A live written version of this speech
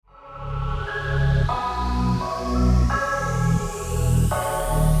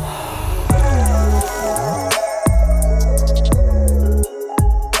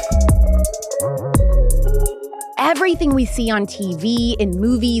Everything we see on TV, in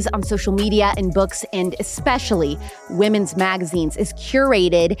movies, on social media, in books, and especially women's magazines is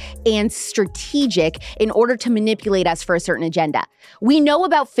curated and strategic in order to manipulate us for a certain agenda. We know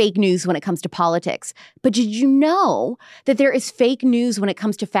about fake news when it comes to politics, but did you know that there is fake news when it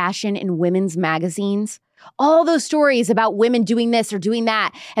comes to fashion in women's magazines? All those stories about women doing this or doing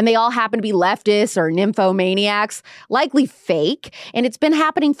that, and they all happen to be leftists or nymphomaniacs, likely fake, and it's been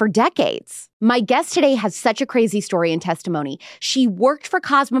happening for decades. My guest today has such a crazy story and testimony. She worked for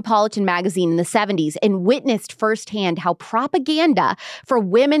Cosmopolitan magazine in the 70s and witnessed firsthand how propaganda for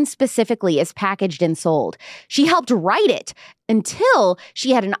women specifically is packaged and sold. She helped write it until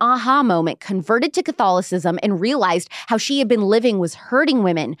she had an aha moment, converted to Catholicism, and realized how she had been living was hurting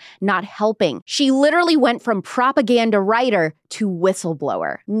women, not helping. She literally went from propaganda writer to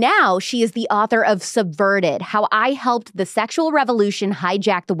whistleblower. Now she is the author of Subverted: How I Helped the Sexual Revolution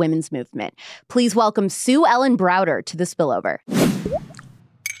Hijack the Women's Movement. Please welcome Sue Ellen Browder to The Spillover.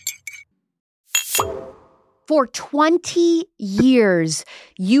 For 20 years,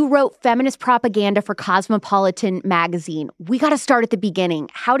 you wrote feminist propaganda for Cosmopolitan magazine. We got to start at the beginning.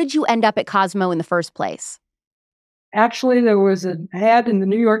 How did you end up at Cosmo in the first place? Actually, there was an ad in the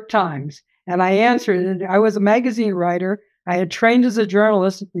New York Times, and I answered it. I was a magazine writer. I had trained as a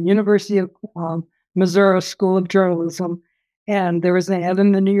journalist at the University of Missouri School of Journalism, and there was an ad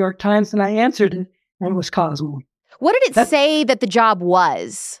in the New York Times, and I answered it, and it was Cosmo. What did it say that the job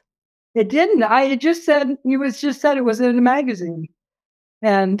was? It didn't. It just said it was in a magazine.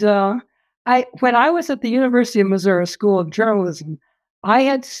 And when I was at the University of Missouri School of Journalism, I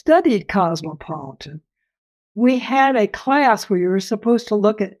had studied Cosmopolitan. We had a class where you were supposed to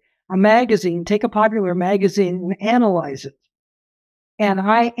look at a magazine, take a popular magazine and analyze it. And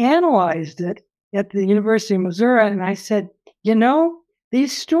I analyzed it at the University of Missouri, and I said,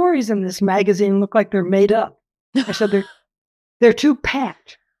 these stories in this magazine look like they're made up. I said, they're too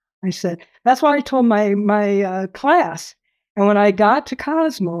packed. I said, that's what I told my class. And when I got to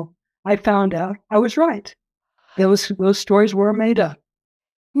Cosmo, I found out I was right. Those stories were made up.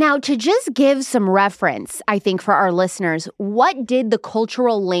 Now, to just give some reference, I think, for our listeners, what did the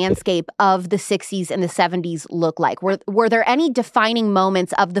cultural landscape of the 60s and the 70s look like? Were there any defining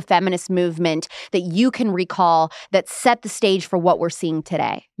moments of the feminist movement that you can recall that set the stage for what we're seeing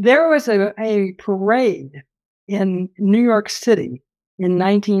today? There was a parade in New York City in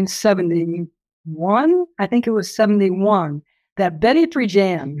 1971, I think it was 71, that Betty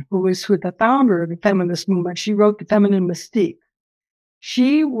Friedan, who was the founder of the feminist movement, she wrote The Feminine Mystique.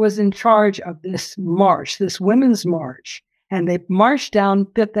 She was in charge of this march, this women's march, and they marched down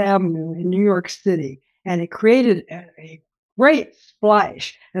Fifth Avenue in New York City, and it created a great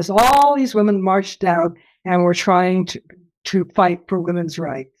splash as all these women marched down and were trying to fight for women's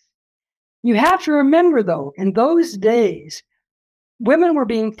rights. You have to remember, though, in those days, women were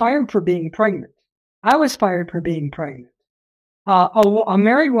being fired for being pregnant. I was fired for being pregnant. A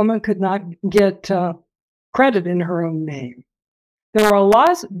married woman could not get credit in her own name. There were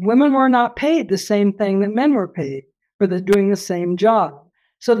women were not paid the same thing that men were paid for doing the same job.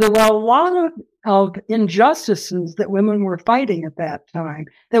 So there were a lot of injustices that women were fighting at that time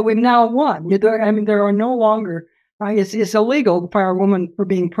that we've now won. There are no longer, it's illegal to fire a woman for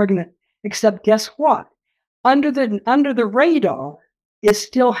being pregnant, except guess what? Under the radar, it's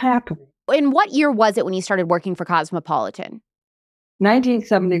still happening. In what year was it when you started working for Cosmopolitan?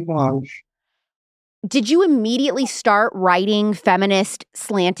 1971. Did you immediately start writing feminist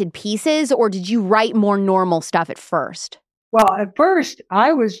slanted pieces, or did you write more normal stuff at first? Well, at first,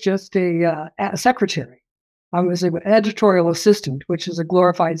 I was just a secretary. I was an editorial assistant, which is a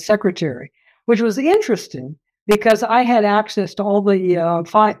glorified secretary, which was interesting because I had access to all the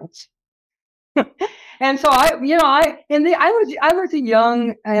files. And so I was a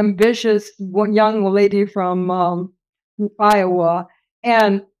young, ambitious, young lady from Iowa,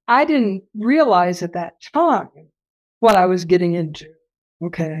 and I didn't realize at that time what I was getting into.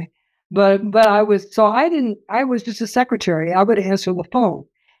 Okay, but I was just a secretary. I would answer the phone,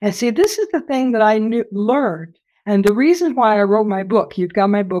 and see, this is the thing that I learned, and the reason why I wrote my book. You've got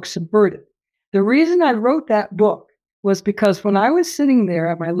my book, Subverted. The reason I wrote that book was because when I was sitting there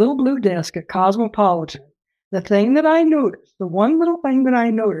at my little blue desk at Cosmopolitan, the one little thing that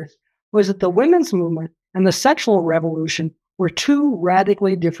I noticed was that the women's movement and the sexual revolution were two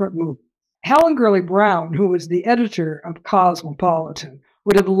radically different movements. Helen Gurley Brown, who was the editor of Cosmopolitan,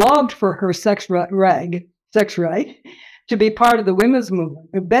 would have loved for her sex right to be part of the women's movement.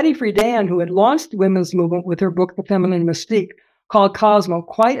 But Betty Friedan, who had launched the women's movement with her book, The Feminine Mystique, called Cosmo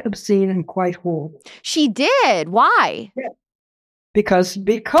quite obscene and quite horrible. She did. Why? Yeah. because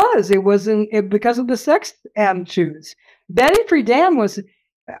because of the sex attitudes. Betty Friedan was,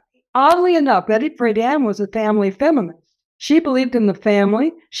 oddly enough, Betty Friedan was a family feminist. She believed in the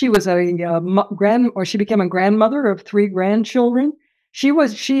family. She was she became a grandmother of 3 grandchildren. She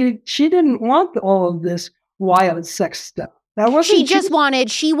didn't want all of this wild sex stuff.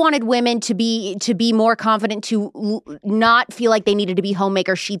 She wanted women to be more confident, to not feel like they needed to be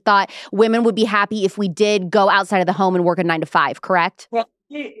homemakers. She thought women would be happy if we did go outside of the home and work a 9 to 5, correct? Well,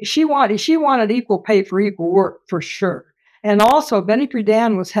 she wanted equal pay for equal work, for sure. And also, Betty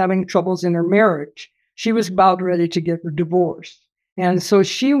Friedan was having troubles in her marriage. She was about ready to get a divorce. And so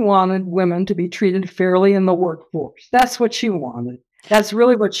she wanted women to be treated fairly in the workforce. That's what she wanted. That's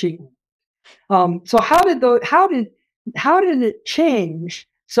really what she wanted. So how did it change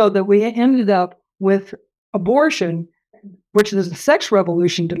so that we ended up with abortion, which is the sex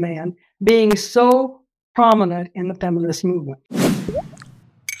revolution demand, being so prominent in the feminist movement?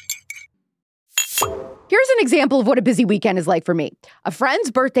 Here's an example of what a busy weekend is like for me. A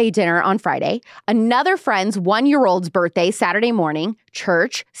friend's birthday dinner on Friday, another friend's 1-year-old's birthday Saturday morning,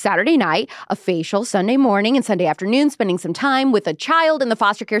 church Saturday night, a facial Sunday morning and Sunday afternoon, spending some time with a child in the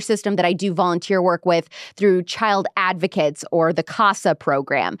foster care system that I do volunteer work with through Child Advocates or the CASA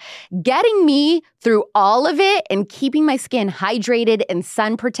program. Getting me through all of it and keeping my skin hydrated and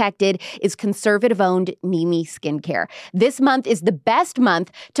sun protected is conservative-owned Nimi Skincare. This month is the best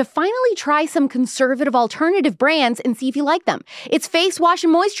month to finally try some conservative alternative brands and see if you like them. It's face wash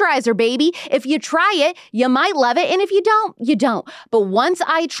and moisturizer, baby. If you try it, you might love it. And if you don't, you don't. But once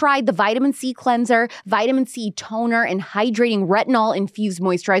I tried the vitamin C cleanser, vitamin C toner, and hydrating retinol-infused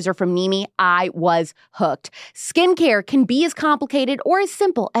moisturizer from Nimi, I was hooked. Skincare can be as complicated or as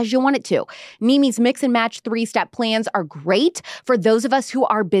simple as you want it to. Nimi's mix and match 3-step plans are great for those of us who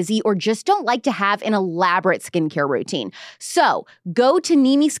are busy or just don't like to have an elaborate skincare routine. So go to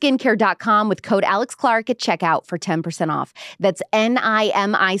NimiSkincare.com with code Alex Clark at checkout for 10% off. That's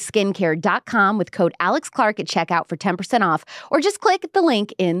NIMISkincare.com with code Alex Clark at checkout for 10% off, or just click the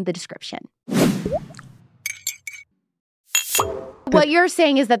link in the description. What you're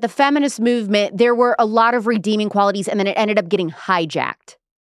saying is that the feminist movement, there were a lot of redeeming qualities, and then it ended up getting hijacked.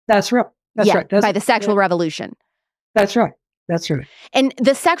 That's right. That's right. By the sexual revolution. That's right. That's right. And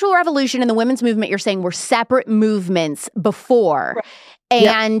the sexual revolution and the women's movement, you're saying, were separate movements before.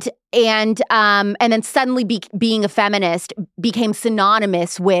 Right. And then suddenly being a feminist became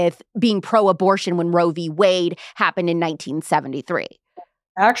synonymous with being pro-abortion when Roe v. Wade happened in 1973.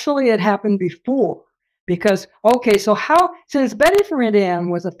 Actually, it happened before. Because, since Betty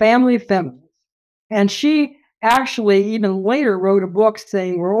Friedan was a family feminist, and she actually even later wrote a book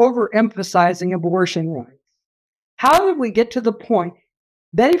saying we're overemphasizing abortion rights. How did we get to the point?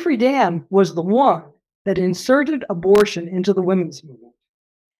 Betty Friedan was the one that inserted abortion into the women's movement.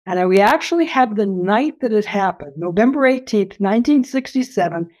 And we actually have the night that it happened, November 18th,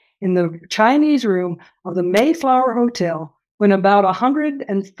 1967, in the Chinese room of the Mayflower Hotel, when about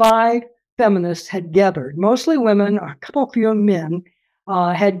 105 feminists had gathered, mostly women, a couple few men,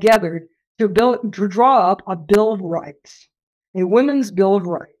 had gathered to draw up a Bill of Rights, a women's Bill of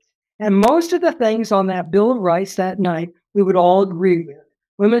Rights. And most of the things on that Bill of Rights that night, we would all agree with.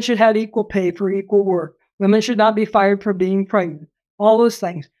 Women should have equal pay for equal work. Women should not be fired for being pregnant. All those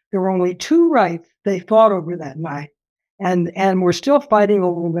things. There were only 2 rights they fought over that night, and we're still fighting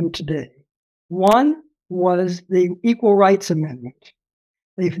over them today. One was the Equal Rights Amendment.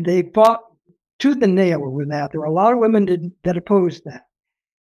 They fought tooth and nail over that. There were a lot of women that opposed that.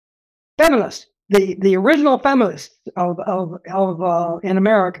 Feminists, the original feminists in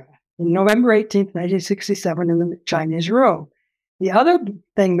America, in November 18th, 1967, in the Chinese room. The other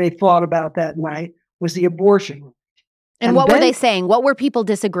thing they fought about that night was the abortion. And what were they saying? What were people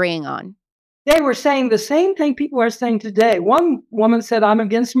disagreeing on? They were saying the same thing people are saying today. One woman said, "I'm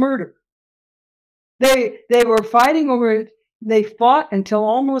against murder." They were fighting over it. They fought until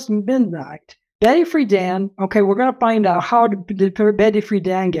almost midnight. Betty Friedan, we're going to find out how did Betty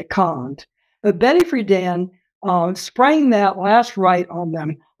Friedan get conned. But Betty Friedan sprang that last right on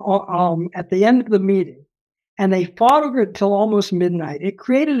them at the end of the meeting. And they fought over it until almost midnight. It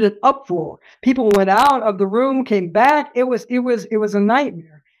created an uproar. People went out of the room, came back. It was a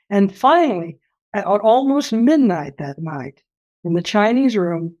nightmare. And finally, at almost midnight that night, in the Chinese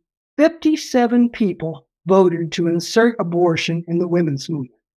room, 57 people voted to insert abortion in the women's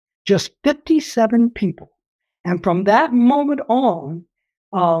movement. Just 57 people. And from that moment on,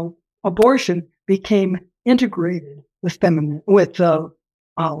 abortion became integrated with the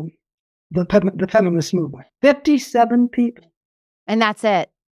feminist movement. 57 people. And that's it.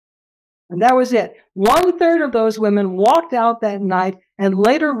 And that was it. 1/3 of those women walked out that night and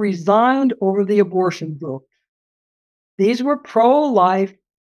later resigned over the abortion vote. These were pro-life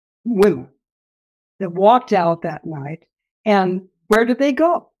women that walked out that night. And where did they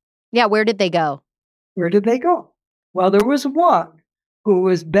go? Yeah, where did they go? Where did they go? Well, there was one who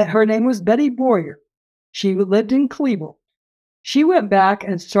was, her name was Betty Boyer. She lived in Cleveland. She went back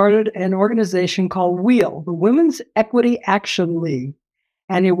and started an organization called WHEEL, the Women's Equity Action League.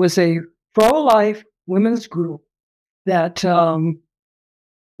 And it was a pro-life women's group that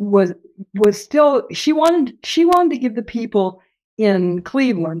was still, she wanted to give the people in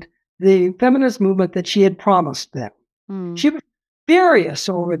Cleveland the feminist movement that she had promised them. She was furious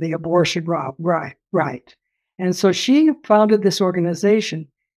over the abortion right. And so she founded this organization.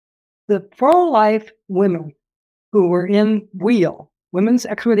 The pro-life women who were in WHEEL, Women's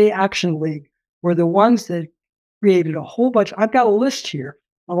Equity Action League, were the ones that created a whole bunch. I've got a list here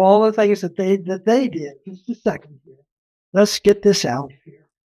of all the things that they did. Just a second here. Let's get this out here.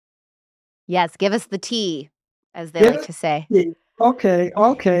 Yes, give us the tea, as they like to say. Okay.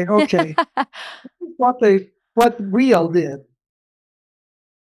 What WHEEL did.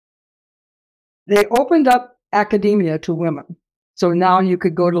 They opened up academia to women. So now you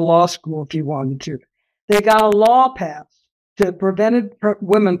could go to law school if you wanted to. They got a law passed that prevented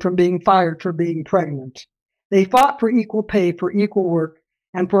women from being fired for being pregnant. They fought for equal pay for equal work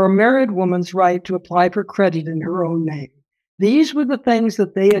and for a married woman's right to apply for credit in her own name. These were the things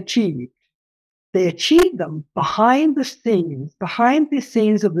that they achieved. They achieved them behind the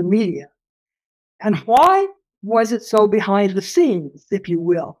scenes of the media. And why was it so behind the scenes, if you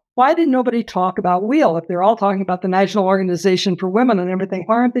will? Why did nobody talk about WHEEL? If they're all talking about the National Organization for Women and everything,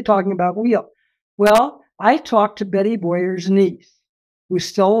 why aren't they talking about WHEEL? Well, I talked to Betty Boyer's niece, who's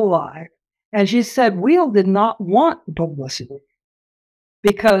still alive, and she said WHEEL did not want publicity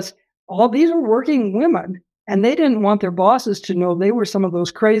because all these were working women, and they didn't want their bosses to know they were some of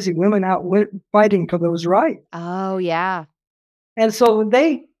those crazy women out fighting for those rights. Oh, yeah. And so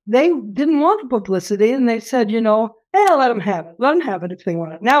they didn't want the publicity, and they said, let them have it. Let them have it if they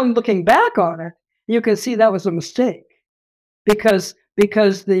want it. Now, looking back on it, you can see that was a mistake because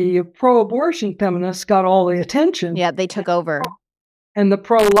the pro-abortion feminists got all the attention. Yeah, they took over. And the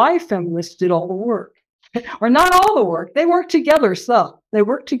pro-life feminists did all the work. Or not all the work. They worked together some. We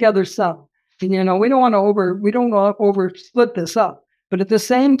don't want to over split this up. But at the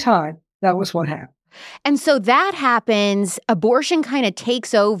same time, that was what happened. And so that happens, abortion kind of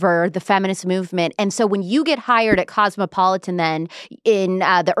takes over the feminist movement. And so when you get hired at Cosmopolitan then in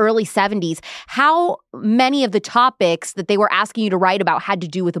the early 70s, how many of the topics that they were asking you to write about had to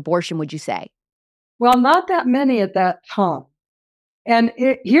do with abortion, would you say? Well, not that many at that time. And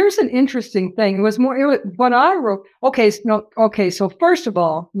here's an interesting thing. It was what I wrote. So first of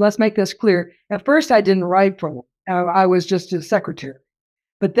all, let's make this clear. At first, I didn't write for them. I was just a secretary.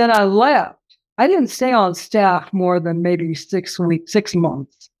 But then I left. I didn't stay on staff more than maybe 6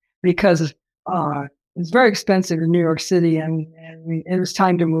 months because it's very expensive in New York City, and it was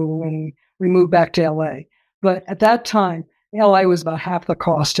time to move, and we moved back to LA. But at that time, LA was about half the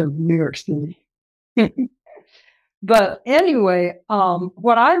cost of New York City. But anyway,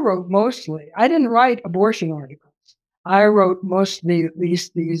 what I wrote mostly, I didn't write abortion articles. I wrote mostly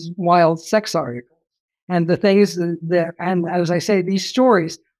these wild sex articles, and the things and as I say, these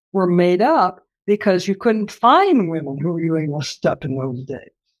stories were made up because you couldn't find women who were doing this stuff in those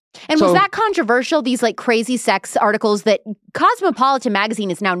days. And was that controversial, these like crazy sex articles that Cosmopolitan magazine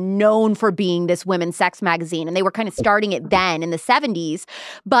is now known for being this women's sex magazine, and they were kind of starting it then in the 70s.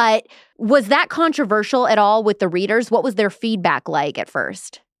 But was that controversial at all with the readers? What was their feedback like at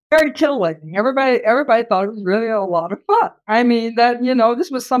first? Very titillating. Everybody thought it was really a lot of fun. I mean,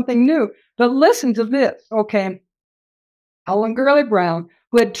 this was something new. But listen to this, okay? Ellen Gurley Brown,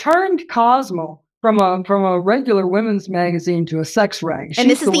 who had turned Cosmo from a regular women's magazine to a sex rag. And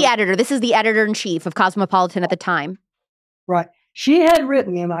this is the editor. This is the editor-in-chief of Cosmopolitan at the time. Right. She had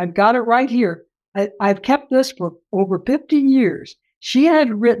written, and I've got it right here. I've kept this for over 50 years. She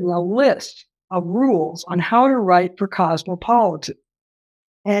had written a list of rules on how to write for Cosmopolitan.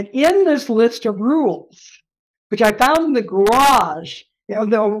 And in this list of rules, which I found in the garage,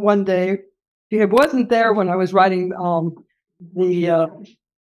 one day, it wasn't there when I was writing the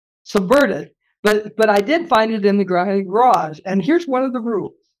Subverted, but I did find it in the garage. And here's one of the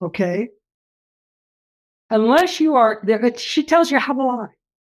rules, okay? Unless you are, she tells you how to lie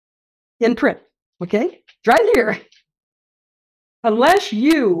in print, okay? It's right here. Unless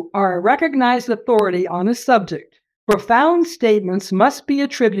you are a recognized authority on a subject, profound statements must be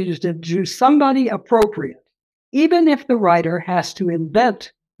attributed to somebody appropriate, even if the writer has to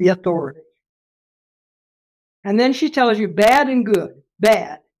invent the authority. And then she tells you bad and good.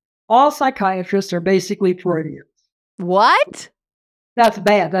 Bad. All psychiatrists are basically Freudians. What? That's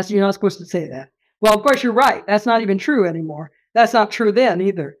bad. You're not supposed to say that. Well, of course, you're right. That's not even true anymore. That's not true then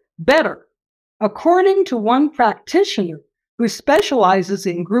either. Better. According to one practitioner who specializes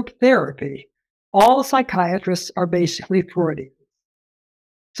in group therapy, all psychiatrists are basically Freudians.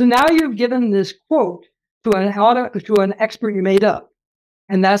 So now you've given this quote to an expert you made up,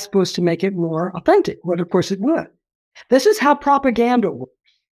 and that's supposed to make it more authentic. Well, of course it would. This is how propaganda works.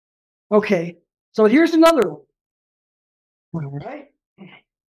 Okay, so here's another one. All right.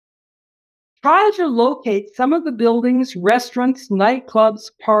 Try to locate some of the buildings, restaurants, nightclubs,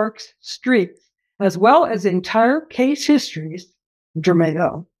 parks, streets, as well as entire case histories,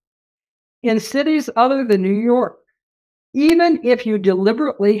 Germano, in cities other than New York, even if you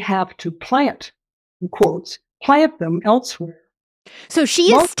deliberately have to plant, in quotes, plant them elsewhere. So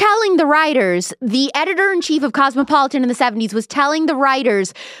she is telling the writers, the editor-in-chief of Cosmopolitan in the 70s was telling the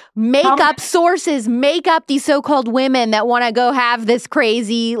writers, make up sources, make up these so-called women that want to go have these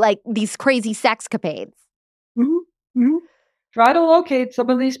crazy sexcapades. Mm-hmm. Mm-hmm. Try to locate some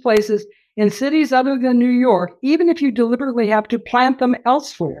of these places in cities other than New York, even if you deliberately have to plant them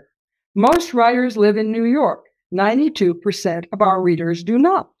elsewhere. Most writers live in New York. 92% of our readers do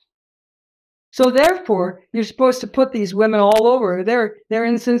not. So therefore, you're supposed to put these women all over. They're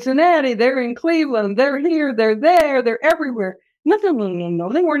in Cincinnati, they're in Cleveland, they're here, they're there, they're everywhere. No, they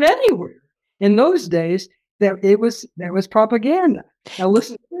weren't anywhere. In those days, there was propaganda. Now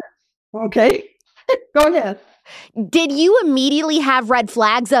listen to this, okay? Go ahead. Did you immediately have red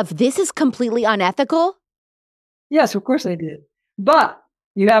flags of this is completely unethical? Yes, of course I did. But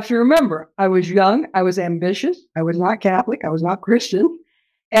you have to remember, I was young, I was ambitious, I was not Catholic, I was not Christian,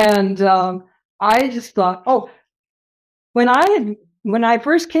 and I just thought, when I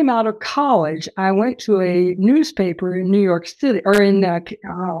first came out of college, I went to a newspaper in New York City, or in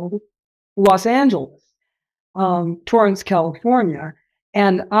Los Angeles, Torrance, California,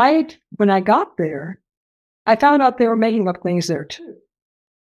 and when I got there, I found out they were making up things there too.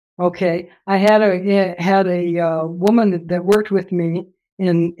 Okay, I had a woman that worked with me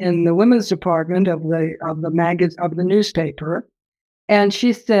in the women's department of the newspaper, and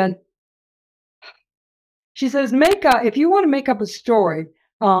she says, if you want to make up a story,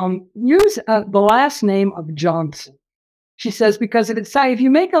 use the last name of Johnson. She says, because if you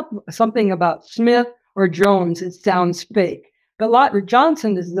make up something about Smith or Jones, it sounds fake. But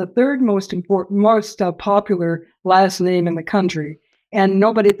Johnson is the third most popular last name in the country, and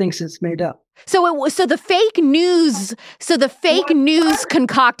nobody thinks it's made up. So the fake news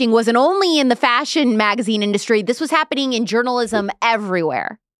concocting wasn't only in the fashion magazine industry. This was happening in journalism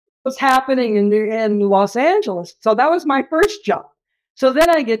everywhere. It was happening in Los Angeles. So that was my first job. So then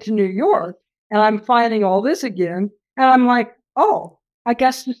I get to New York, and I'm finding all this again, and I'm like, I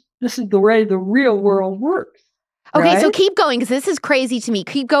guess this is the way the real world works. Okay, right? So keep going, because this is crazy to me.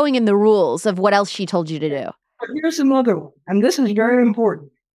 Keep going in the rules of what else she told you to do. Here's another one, and this is very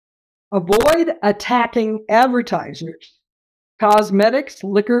important. Avoid attacking advertisers. Cosmetics,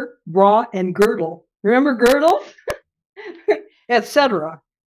 liquor, bra, and girdle. Remember girdle? Etc.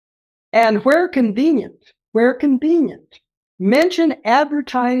 And where convenient, mention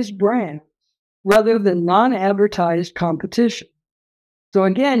advertised brands rather than non-advertised competition. So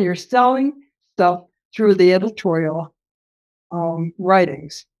again, you're selling stuff through the editorial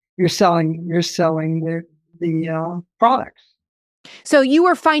writings. You're selling the products. So you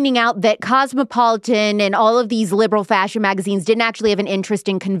were finding out that Cosmopolitan and all of these liberal fashion magazines didn't actually have an interest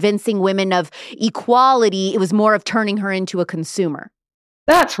in convincing women of equality. It was more of turning her into a consumer.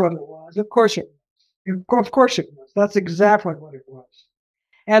 That's what it was. Of course it was. That's exactly what it was.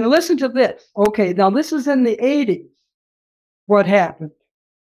 And listen to this. Okay, now this is in the 80s. What happened?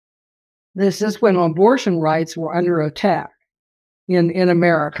 This is when abortion rights were under attack in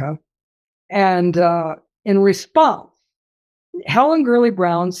America. And in response, Helen Gurley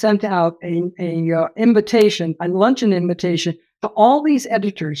Brown sent out a luncheon invitation to all these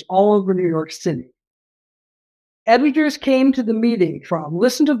editors all over New York City. Editors came to the meeting from,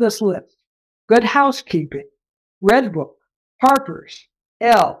 listen to this list: Good Housekeeping, Red Book, Harper's,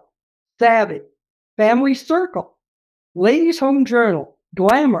 Elle, Savvy, Family Circle, Ladies' Home Journal,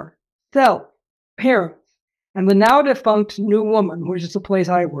 Glamour, Self, Parents, and the now defunct New Woman, which is the place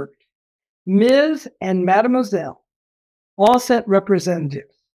I worked. Ms. and Mademoiselle all sent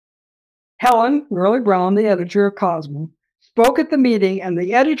representatives. Helen Gurley Brown, the editor of Cosmo, spoke at the meeting, and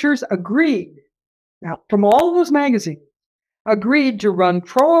the editors agreed. Now, from all of those magazines, agreed to run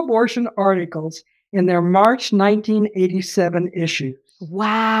pro-abortion articles in their March 1987 issues.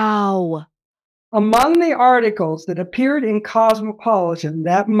 Wow. Among the articles that appeared in Cosmopolitan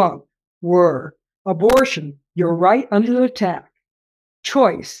that month were Abortion, Your Right Under Attack,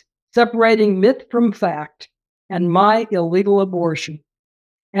 Choice, Separating Myth from Fact, and My Illegal Abortion,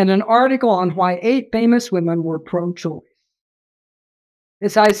 and an article on why 8 famous women were pro-choice.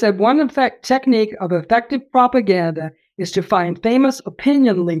 As I said, one technique of effective propaganda is to find famous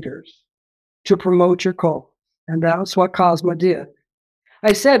opinion leaders to promote your cause. And that's what Cosmo did.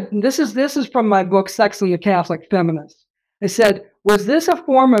 I said, this is from my book, Sexily a Catholic Feminist. I said, was this a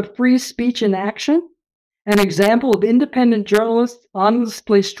form of free speech in action? An example of independent journalists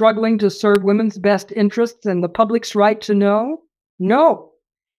honestly struggling to serve women's best interests and the public's right to know? No.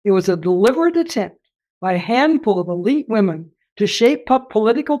 It was a deliberate attempt by a handful of elite women to shape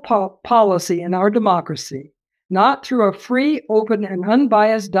political policy in our democracy, not through a free, open, and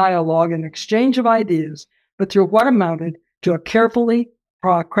unbiased dialogue and exchange of ideas, but through what amounted to a carefully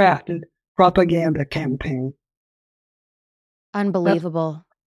crafted propaganda campaign. Unbelievable.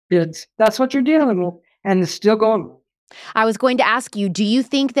 That's what you're dealing with, and it's still going on. I was going to ask you, do you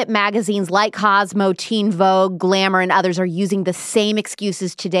think that magazines like Cosmo, Teen Vogue, Glamour, and others are using the same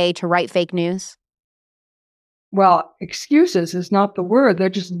excuses today to write fake news? Well, excuses is not the word. They're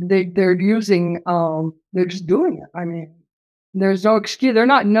just they're using they're just doing it. I mean, there's no excuse. They're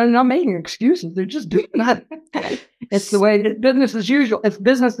not making excuses. They're just doing it. It's the way business as usual. It's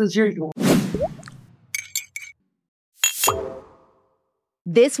business as usual.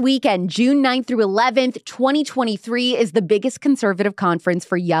 This weekend, June 9th through 11th, 2023, is the biggest conservative conference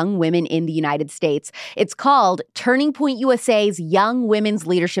for young women in the United States. It's called Turning Point USA's Young Women's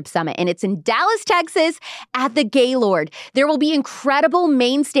Leadership Summit, and it's in Dallas, Texas at the Gaylord. There will be incredible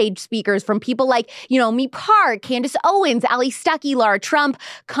main stage speakers from people like, Me Park, Candace Owens, Ali Stuckey, Lara Trump,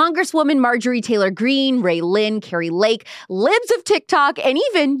 Congresswoman Marjorie Taylor Greene, Ray Lynn, Carrie Lake, libs of TikTok, and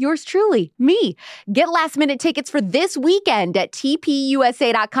even yours truly, me. Get last-minute tickets for this weekend at tpusa.com/YWLS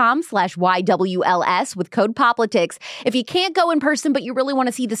with code POPLITICS. If you can't go in person, but you really want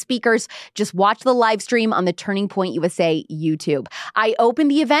to see the speakers, just watch the live stream on the Turning Point USA YouTube. I opened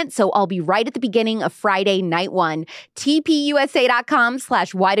the event, so I'll be right at the beginning of Friday, night 1.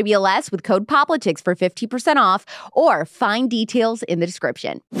 tpusa.com/YWLS with code POPLITICS for 50% off, or find details in the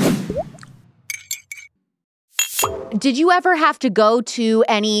description. Did you ever have to go to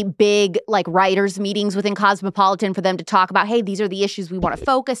any big writers meetings within Cosmopolitan for them to talk about, hey, these are the issues we want to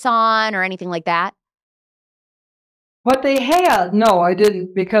focus on, or anything like that? What they had, no, I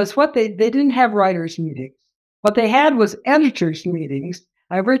didn't, because they didn't have writers meetings. What they had was editors meetings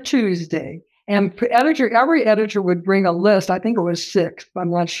every Tuesday, and every editor would bring a list. I think it was 6, I'm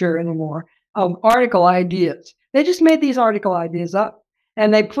not sure anymore, of article ideas. They just made these article ideas up,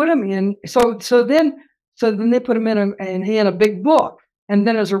 and they put them in. So then they put them in a big book. And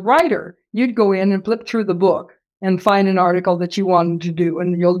then as a writer, you'd go in and flip through the book and find an article that you wanted to do,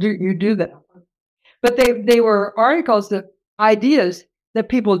 and you do that. But they were articles, ideas that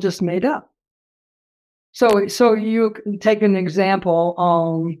people just made up. So you can take an example.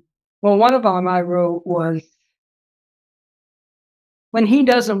 One of them I wrote was When He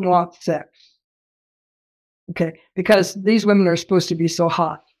Doesn't Want Sex. Okay, because these women are supposed to be so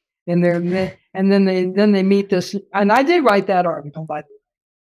hot. And then they meet this, and I did write that article, by the way,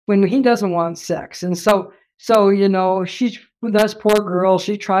 When He Doesn't Want Sex. And so she's this poor girl.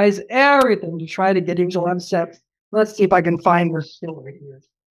 She tries everything to try to get him to have sex. Let's see if I can find her story here.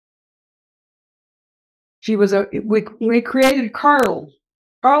 We created Carly.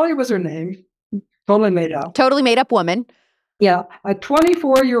 Carly was her name. Totally made up. Totally made up woman. Yeah, a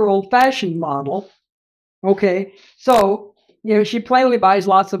 24-year-old fashion model. Okay, so. She plainly buys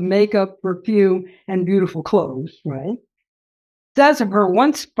lots of makeup, perfume, and beautiful clothes, right? Says of her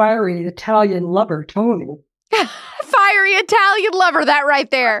once fiery Italian lover, Tony. Fiery Italian lover, that right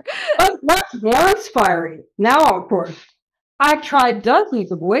there. Once fiery. Now, of course, I tried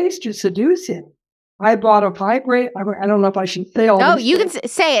dozens of ways to seduce him. I bought a vibrator. I don't know if I should say all this. Oh, you can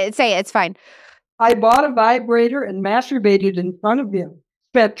say it. Say it. It's fine. I bought a vibrator and masturbated in front of him.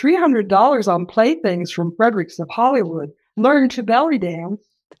 Spent $300 on playthings from Fredericks of Hollywood. Learned to belly dance.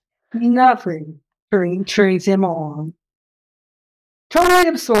 Nothing turns him on. Totally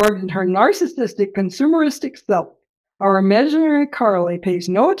absorbed in her narcissistic, consumeristic self, our imaginary Carly pays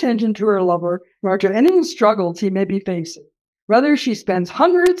no attention to her lover nor to any struggles he may be facing. Rather, she spends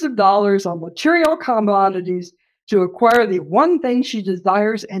hundreds of dollars on material commodities to acquire the one thing she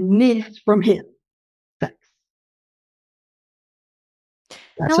desires and needs from him: sex.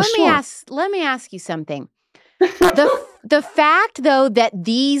 Now, let me ask you something. The fact, though, that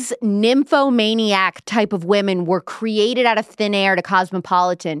these nymphomaniac type of women were created out of thin air to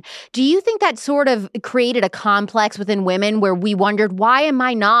Cosmopolitan, do you think that sort of created a complex within women where we wondered, why am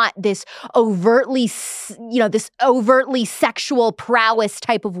I not this overtly sexual prowess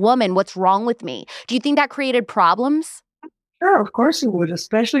type of woman? What's wrong with me? Do you think that created problems? Sure, of course it would,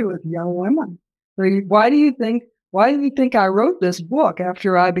 especially with young women. Why do you think I wrote this book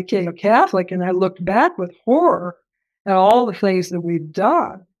after I became a Catholic and I looked back with horror at all the things that we've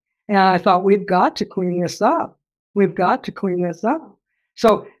done? And I thought, we've got to clean this up. We've got to clean this up.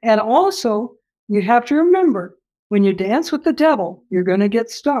 So, and also, you have to remember, when you dance with the devil, you're going to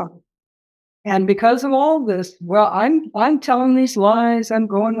get stung. And because of all this, well, I'm telling these lies. I'm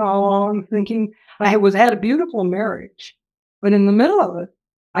going along thinking I had a beautiful marriage. But in the middle of it,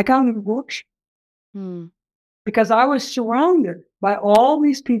 I got an abortion because I was surrounded by all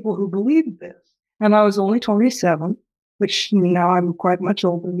these people who believed this. And I was only 27, which now I'm quite much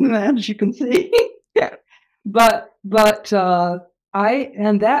older than that, as you can see. But that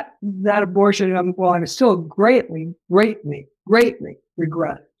abortion, I'm still greatly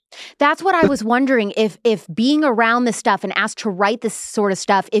regret it. That's what I was wondering, if being around this stuff and asked to write this sort of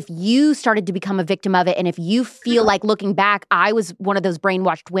stuff, if you started to become a victim of it, and if you feel like, looking back, I was one of those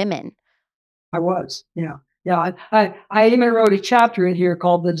brainwashed women. I was, yeah. Yeah, I even wrote a chapter in here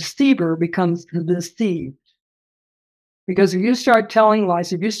called The Deceiver Becomes the Deceived. Because if you start telling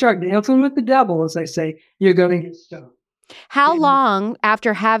lies, if you start dancing with the devil, as I say, you're going to get stoned. How long,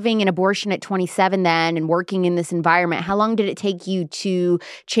 after having an abortion at 27 then and working in this environment, how long did it take you to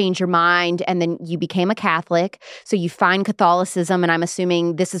change your mind? And then you became a Catholic, so you find Catholicism, and I'm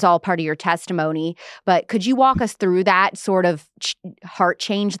assuming this is all part of your testimony. But could you walk us through that sort of heart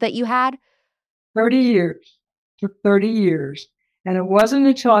change that you had? 30 years. Took 30 years. And it wasn't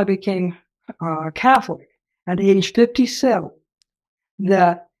until I became Catholic at age 57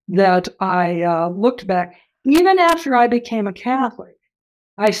 that I looked back. Even after I became a Catholic,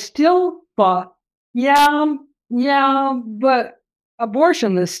 I still thought, yeah, but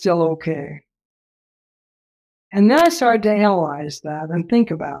abortion is still okay. And then I started to analyze that and think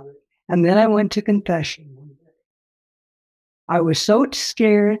about it. And then I went to confession one day. I was so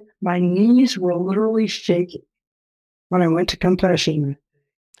scared, my knees were literally shaking when I went to confession.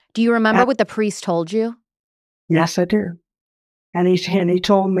 Do you remember what the priest told you? Yes, I do. And he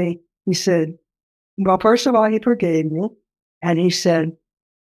told me, he said, well, first of all, he forgave me. And he said,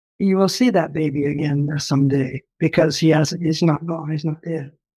 you will see that baby again someday, because he's not gone, he's not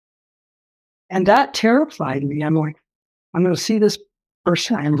dead. And that terrified me. I'm like, I'm going to see this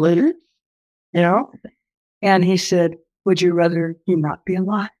person later, And he said, would you rather he not be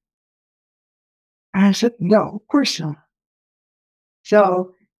alive? And I said, no, of course not.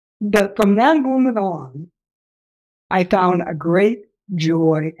 So, but from that moment on, I found a great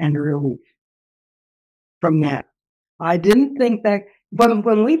joy and relief from that. I didn't think that, but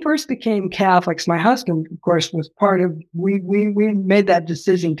when we first became Catholics, my husband, of course, was part of, we made that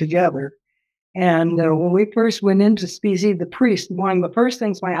decision together. And when we first went into see the priest, one of the first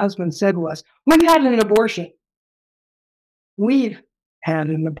things my husband said was, we've had an abortion. We've had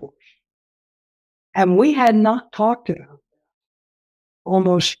an abortion. And we had not talked about that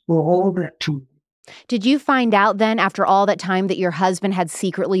almost for all that time. Did you find out then, after all that time, that your husband had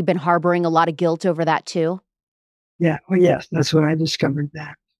secretly been harboring a lot of guilt over that too? Yeah. Well, yes, that's when I discovered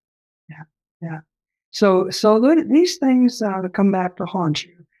that. Yeah. So these things come back to haunt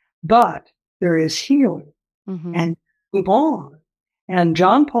you, but there is healing and move on. And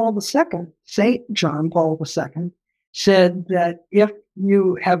Saint John Paul II, said that if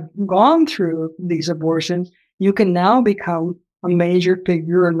you have gone through these abortions, you can now become a major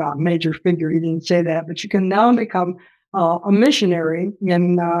figure, or not major figure, he didn't say that, but you can now become a missionary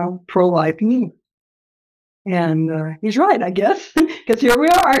in pro-life movement. And he's right, I guess, because here we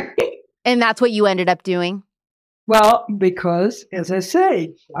are. And that's what you ended up doing? Well, because, as I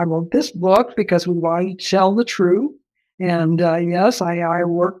say, I wrote this book because we wanted to tell the truth. And yes, I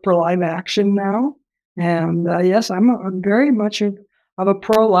work for Live Action now. And yes, I'm very much of a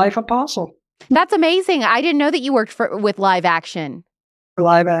pro-life apostle. That's amazing. I didn't know that you worked with Live Action. For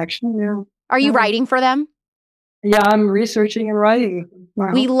Live Action, yeah. Are you writing for them? Yeah, I'm researching and writing.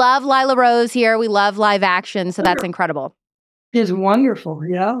 Wow. We love Lila Rose here. We love Live Action, so that's incredible. It's wonderful.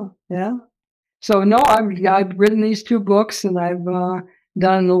 Yeah. So no, I've written these 2 books, and I've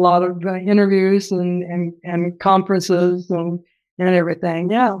done a lot of interviews and conferences, and and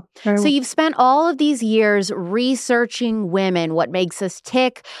everything. Yeah. So you've spent all of these years researching women, what makes us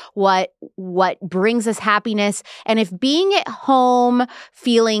tick, what brings us happiness. And if being at home,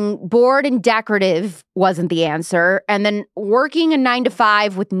 feeling bored and decorative wasn't the answer, and then working a 9 to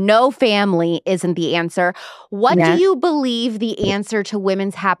 5 with no family isn't the answer, what do you believe the answer to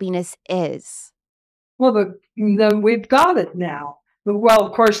women's happiness is? Well, we've got it now. Well,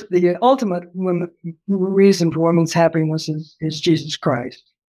 of course, the ultimate reason for women's happiness is Jesus Christ.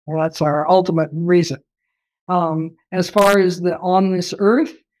 Well, that's our ultimate reason. As far as on this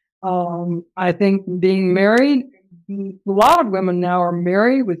earth, I think being married, a lot of women now are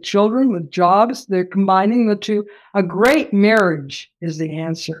married with children, with jobs. They're combining the two. A great marriage is the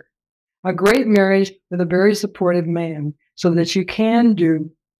answer. A great marriage with a very supportive man so that you can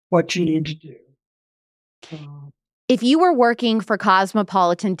do what you need to do. If you were working for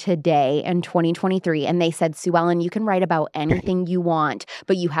Cosmopolitan today in 2023 and they said, Sue Ellen, you can write about anything you want,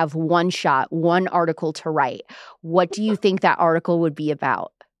 but you have one shot, one article to write, what do you think that article would be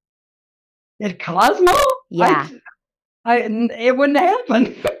about? At Cosmo? Yeah. It wouldn't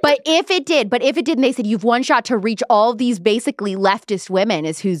happen. But if it did, and they said you've one shot to reach all these basically leftist women,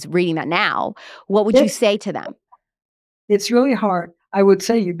 is who's reading that now, what would you say to them? It's really hard. I would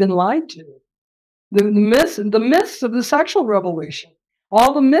say you've been lied to. The myths of the sexual revolution,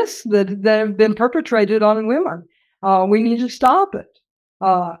 all the myths that have been perpetrated on women. We need to stop it.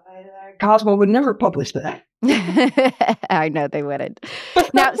 Cosmo would never publish that. I know they wouldn't.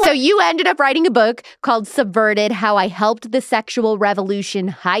 Now, so you ended up writing a book called Subverted: How I Helped the Sexual Revolution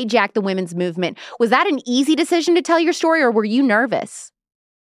Hijack the Women's Movement. Was that an easy decision to tell your story, or were you nervous?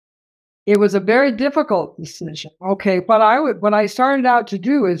 It was a very difficult decision. Okay, what I started out to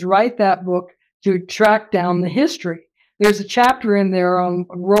do is write that book to track down the history. There's a chapter in there on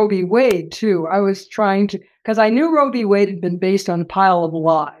Roe v. Wade, too. I was trying to, because I knew Roe v. Wade had been based on a pile of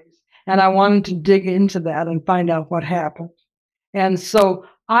lies, and I wanted to dig into that and find out what happened. And so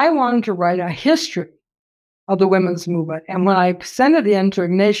I wanted to write a history of the women's movement. And when I sent it in to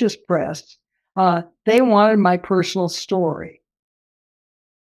Ignatius Press, they wanted my personal story.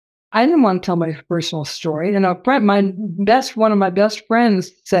 I didn't want to tell my personal story. And one of my best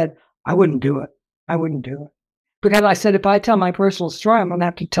friends said, I wouldn't do it. Because I said, if I tell my personal story, I'm going to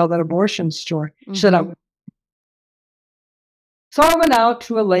have to tell that abortion story. Mm-hmm. Said I would. So I went out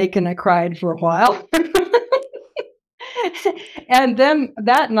to a lake and I cried for a while. And then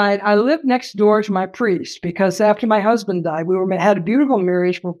that night, I lived next door to my priest because after my husband died, had a beautiful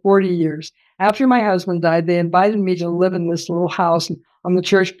marriage for 40 years. After my husband died, they invited me to live in this little house on the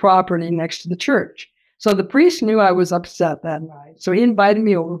church property next to the church. So the priest knew I was upset that night. So he invited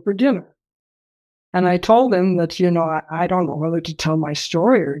me over for dinner. And I told him that, I don't know whether to tell my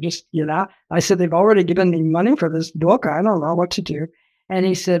story or just, I said, they've already given me money for this book. I don't know what to do. And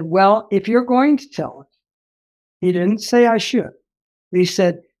he said, well, if you're going to tell it, he didn't say I should. He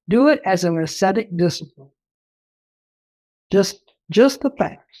said, do it as an ascetic discipline. Just the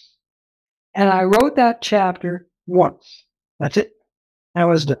facts. And I wrote that chapter once. That's it. That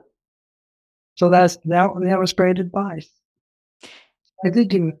was done. So that was great advice. I did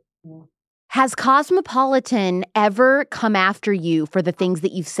do it. Has Cosmopolitan ever come after you for the things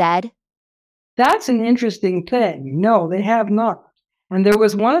that you've said? That's an interesting thing. No, they have not. And there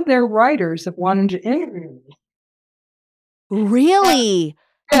was one of their writers that wanted to interview me. Really?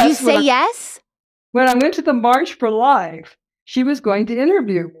 Did you say yes? When I went to the March for Life, she was going to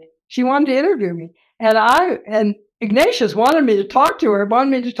interview me. She wanted to interview me. And Ignatius wanted me to talk to her,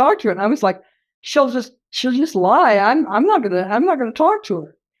 And I was like, she'll just lie. I'm not gonna talk to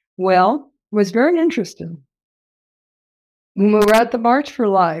her. Well, it was very interesting. When we were at the March for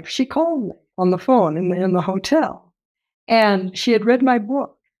Life, she called me on the phone in the hotel. And she had read my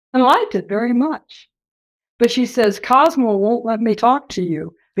book and liked it very much. But she says, Cosmo won't let me talk to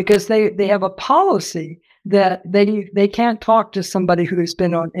you because they have a policy that they can't talk to somebody who's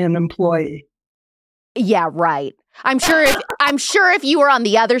been an employee. Yeah, right. I'm sure if you were on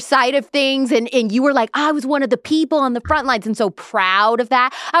the other side of things and you were like, I was one of the people on the front lines and so proud of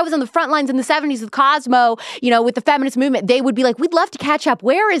that. I was on the front lines in the 70s with Cosmo, with the feminist movement. They would be like, we'd love to catch up.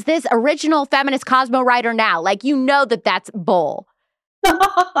 Where is this original feminist Cosmo writer now? Like, that's bull.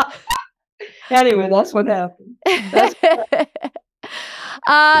 Anyway, that's what happened.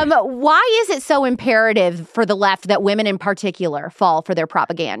 Why is it so imperative for the left that women in particular fall for their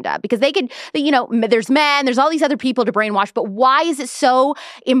propaganda? Because there's men, there's all these other people to brainwash, but why is it so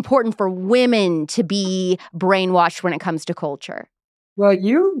important for women to be brainwashed when it comes to culture? Well,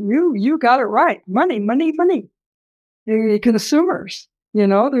 you got it right. Money. The consumers,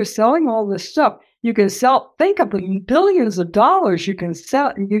 they're selling all this stuff. You can sell, think of the billions of dollars you can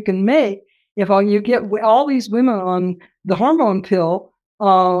sell, you can make if you get all these women on the hormone pill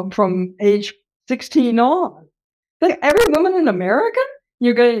from age 16 on. Every woman in America,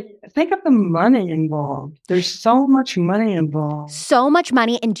 you're going to think of the money involved. There's so much money involved. So much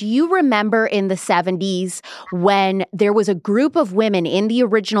money. And do you remember in the 70s when there was a group of women in the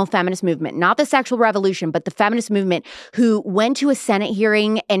original feminist movement, not the sexual revolution, but the feminist movement, who went to a Senate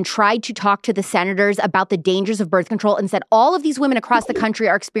hearing and tried to talk to the senators about the dangers of birth control and said, all of these women across the country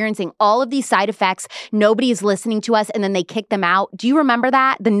are experiencing all of these side effects. Nobody is listening to us. And then they kicked them out. Do you remember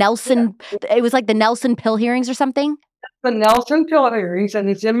that? It was like the Nelson pill hearings or something? The Nelson pill hearings, and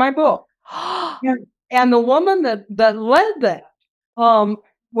it's in my book. And the woman that led that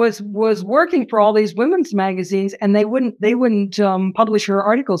was working for all these women's magazines, and they wouldn't publish her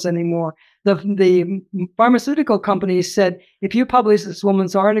articles anymore. The pharmaceutical companies said, if you publish this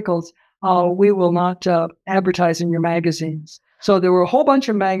woman's articles, we will not advertise in your magazines. So there were a whole bunch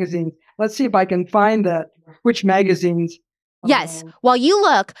of magazines. Let's see if I can find that. Which magazines? Yes. While you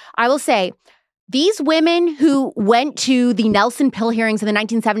look, I will say, these women who went to the Nelson pill hearings in the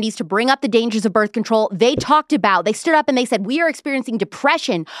 1970s to bring up the dangers of birth control, they stood up and they said, we are experiencing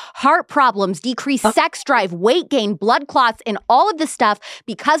depression, heart problems, decreased sex drive, weight gain, blood clots, and all of this stuff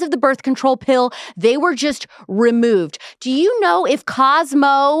because of the birth control pill. They were just removed. Do you know if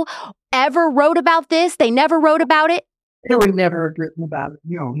Cosmo ever wrote about this? They never wrote about it? They would never have written about it.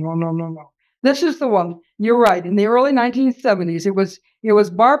 No. This is the one. You're right. In the early 1970s, it was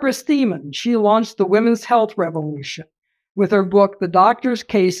Barbara Steeman. She launched the women's health revolution with her book, The Doctor's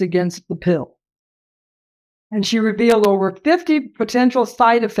Case Against the Pill. And she revealed over 50 potential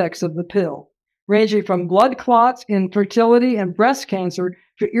side effects of the pill, ranging from blood clots, infertility, and breast cancer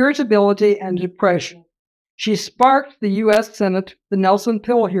to irritability and depression. She sparked the U.S. Senate, the Nelson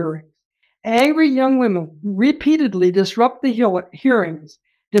pill hearings. Angry young women repeatedly disrupt the hearings,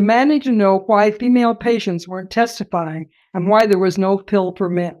 demanding to know why female patients weren't testifying and why there was no pill for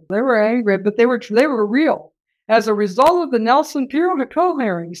men. They were angry, but they were real. As a result of the Nelson pill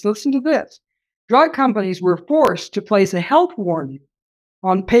hearings, listen to this, drug companies were forced to place a health warning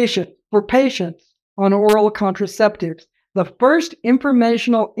on patients on oral contraceptives, the first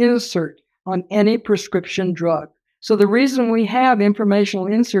informational insert on any prescription drug. So the reason we have informational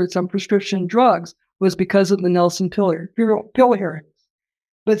inserts on prescription drugs was because of the Nelson pill hearings.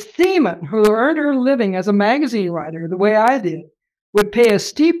 But Steeman, who earned her living as a magazine writer the way I did, would pay a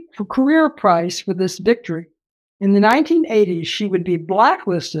steep career price for this victory. In the 1980s, she would be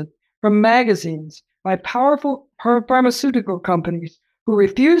blacklisted from magazines by powerful pharmaceutical companies who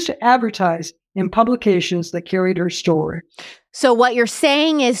refused to advertise in publications that carried her story. So what you're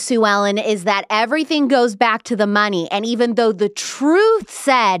saying is, Sue Ellen, is that everything goes back to the money. And even though the truth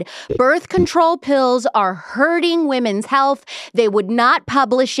said birth control pills are hurting women's health, they would not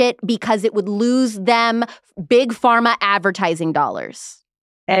publish it because it would lose them big pharma advertising dollars.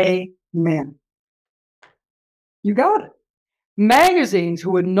 Amen. You got it. Magazines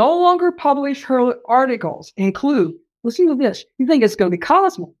who would no longer publish her articles include, listen to this, you think it's going to be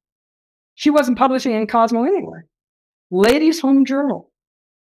Cosmo. She wasn't publishing in Cosmo anyway. Ladies' Home Journal,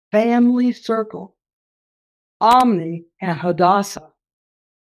 Family Circle, Omni, and Hadassah.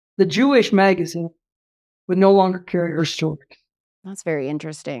 The Jewish magazine would no longer carry her story. That's very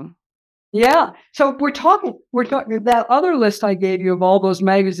interesting. Yeah. So we're talking that other list I gave you of all those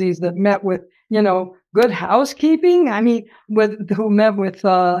magazines that met with, Good Housekeeping. I mean, who met with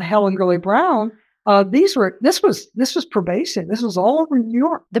Helen Gurley Brown. This was pervasive. This was all over New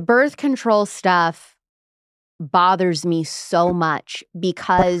York. The birth control stuff bothers me so much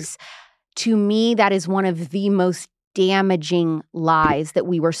because to me, that is one of the most damaging lies that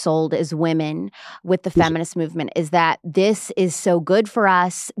we were sold as women with the feminist movement, is that this is so good for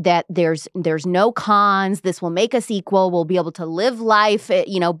us, that there's no cons, this will make us equal, we'll be able to live life,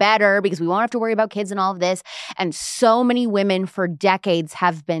 better because we won't have to worry about kids and all of this. And so many women for decades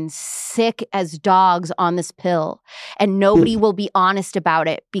have been sick as dogs on this pill, and nobody will be honest about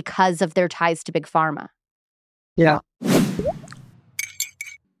it because of their ties to Big Pharma. Yeah.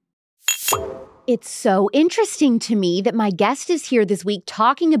 It's so interesting to me that my guest is here this week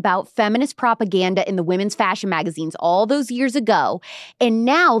talking about feminist propaganda in the women's fashion magazines all those years ago. And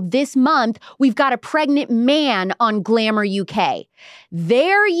now this month, we've got a pregnant man on Glamour UK.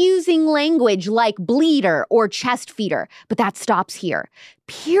 They're using language like bleeder or chest feeder, but that stops here.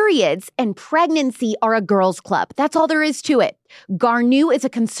 Periods and pregnancy are a girls' club. That's all there is to it. Garnu is a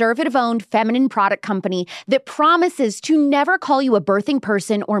conservative-owned feminine product company that promises to never call you a birthing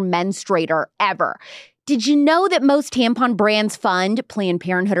person or menstruator ever. Did you know that most tampon brands fund Planned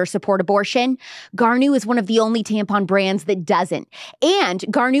Parenthood or support abortion? Garnu is one of the only tampon brands that doesn't. And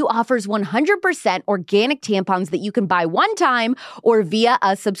Garnu offers 100% organic tampons that you can buy one time or via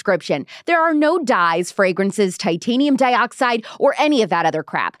a subscription. There are no dyes, fragrances, titanium dioxide, or any of that other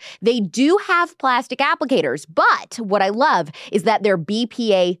crap. They do have plastic applicators, but what I love is that they're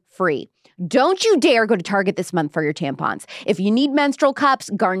BPA free. Don't you dare go to Target this month for your tampons. If you need menstrual cups,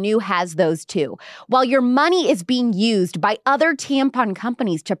 Garnu has those too. While your money is being used by other tampon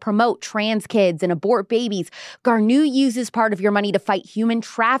companies to promote trans kids and abort babies, Garnu uses part of your money to fight human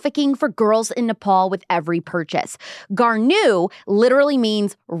trafficking for girls in Nepal with every purchase. Garnu literally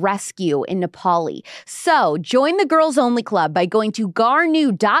means rescue in Nepali. So join the Girls Only Club by going to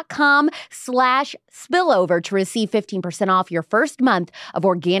garnu.com/spillover to receive 15% off your first month of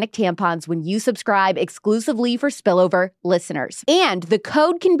organic tampons when you subscribe exclusively for Spillover listeners. And the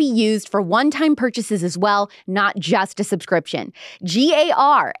code can be used for one-time purchases as well, not just a subscription.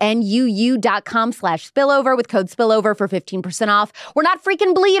 GARNUU.com/spillover with code spillover for 15% off. We're not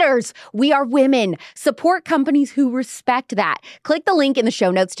freaking bleeders. We are women. Support companies who respect that. Click the link in the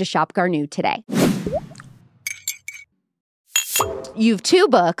show notes to shop Garnu today. You have two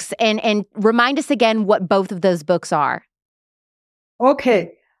books, and remind us again what both of those books are.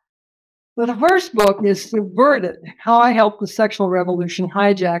 Okay. Well, the first book is Subverted: How I Helped the Sexual Revolution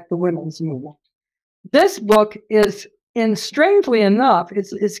Hijack the Women's Movement. This book is, and strangely enough,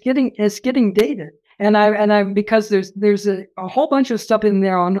 it's getting dated, and I because there's a whole bunch of stuff in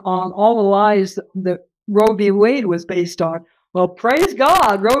there on all the lies that Roe v. Wade was based on. Well, praise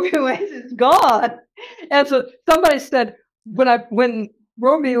God, Roe v. Wade is gone. And so somebody said when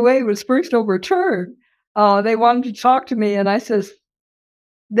Roe v. Wade was first overturned, they wanted to talk to me, and I says.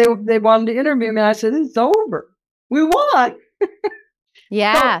 They wanted to interview me, and I said, "It's over. We won."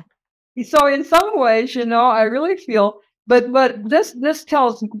 Yeah. So in some ways, I really feel, but this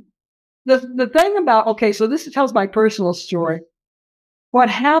tells the thing about, so this tells my personal story. What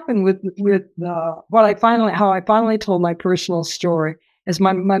happened with how I finally told my personal story is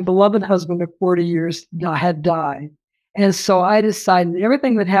my beloved husband of 40 years had died, and so I decided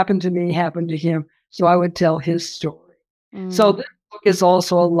everything that happened to me happened to him, so I would tell his story. So this book is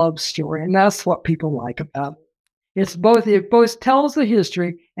also a love story, and that's what people like about it. It both tells the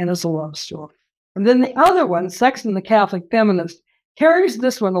history and is a love story. And then the other one, Sex and the Catholic Feminist, carries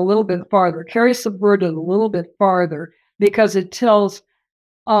this one a little bit farther, carries Subverted a little bit farther, because it tells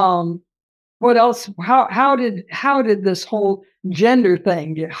what else, how did this whole gender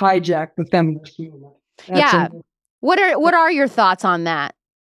thing get hijacked the feminist movement? What are your thoughts on that?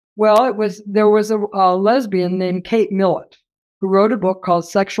 Well, there was a lesbian named Kate Millett who wrote a book called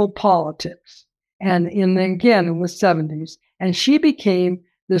Sexual Politics, and again in the 70s, and she became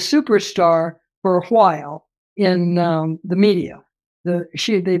the superstar for a while in the media. The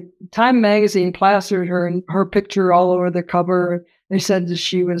Time magazine plastered her picture all over the cover. They said that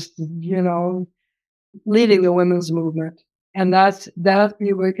she was, leading the women's movement, and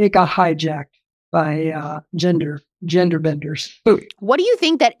it got hijacked by gender benders. What do you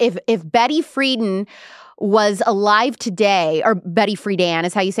think that if Betty Friedan was alive today, or Betty Friedan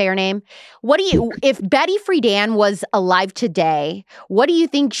is how you say her name? If Betty Friedan was alive today, what do you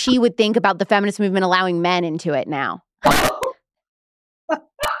think she would think about the feminist movement allowing men into it now?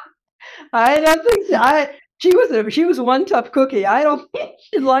 I don't think so. She was one tough cookie. I don't think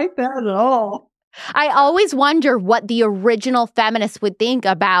she'd like that at all. I always wonder what the original feminists would think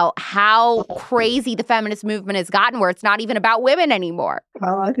about how crazy the feminist movement has gotten, where it's not even about women anymore.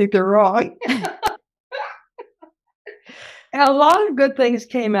 Well, I think they're wrong. And a lot of good things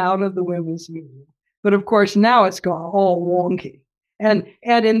came out of the women's movement, but of course now it's gone all wonky. And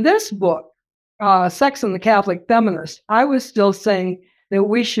in this book, Sex and the Catholic Feminist, I was still saying that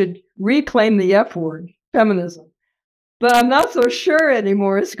we should reclaim the F word, feminism. But I'm not so sure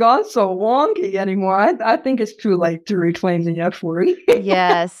anymore. It's gone so wonky anymore. I think it's too late to reclaim the F word.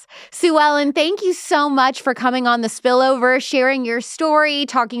 Yes. Sue Ellen, thank you so much for coming on The Spillover, sharing your story,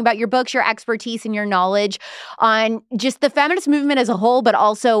 talking about your books, your expertise, and your knowledge on just the feminist movement as a whole, but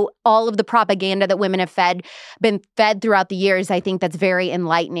also all of the propaganda that women have been fed throughout the years. I think that's very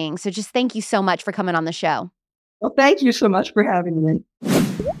enlightening. So just thank you so much for coming on the show. Well, thank you so much for having me.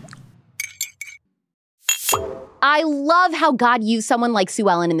 I love how God used someone like Sue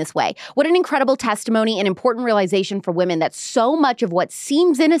Ellen in this way. What an incredible testimony and important realization for women that so much of what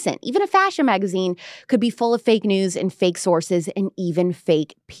seems innocent, even a fashion magazine, could be full of fake news and fake sources and even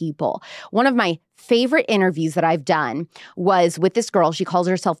fake people. One of my favorite interviews that I've done was with this girl. She calls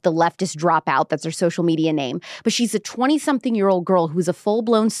herself the leftist dropout. That's her social media name. But she's a 20-something-year-old girl who's a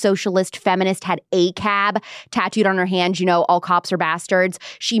full-blown socialist feminist, had ACAB tattooed on her hand. You know, all cops are bastards.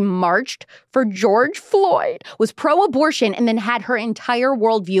 She marched for George Floyd, was pro-abortion, and then had her entire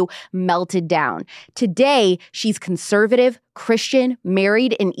worldview melted down. Today, she's conservative, Christian,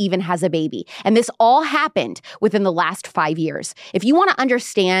 married, and even has a baby. And this all happened within the last 5 years. If you want to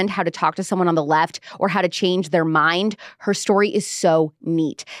understand how to talk to someone on the left or how to change their mind, her story is so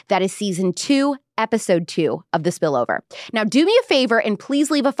neat. That is season 2, episode 2 of The Spillover. Now, do me a favor and please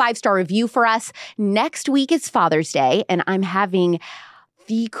leave a 5-star review for us. Next week is Father's Day, and I'm having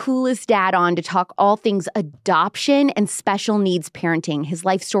the coolest dad on to talk all things adoption and special needs parenting. His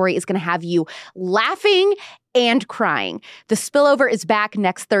life story is going to have you laughing and crying. The Spillover is back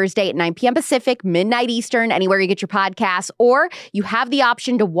next Thursday at 9 p.m. Pacific, midnight Eastern, anywhere you get your podcasts, or you have the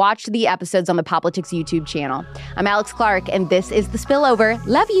option to watch the episodes on the Politics YouTube channel. I'm Alex Clark, and this is The Spillover.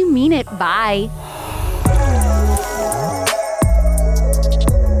 Love you, mean it. Bye.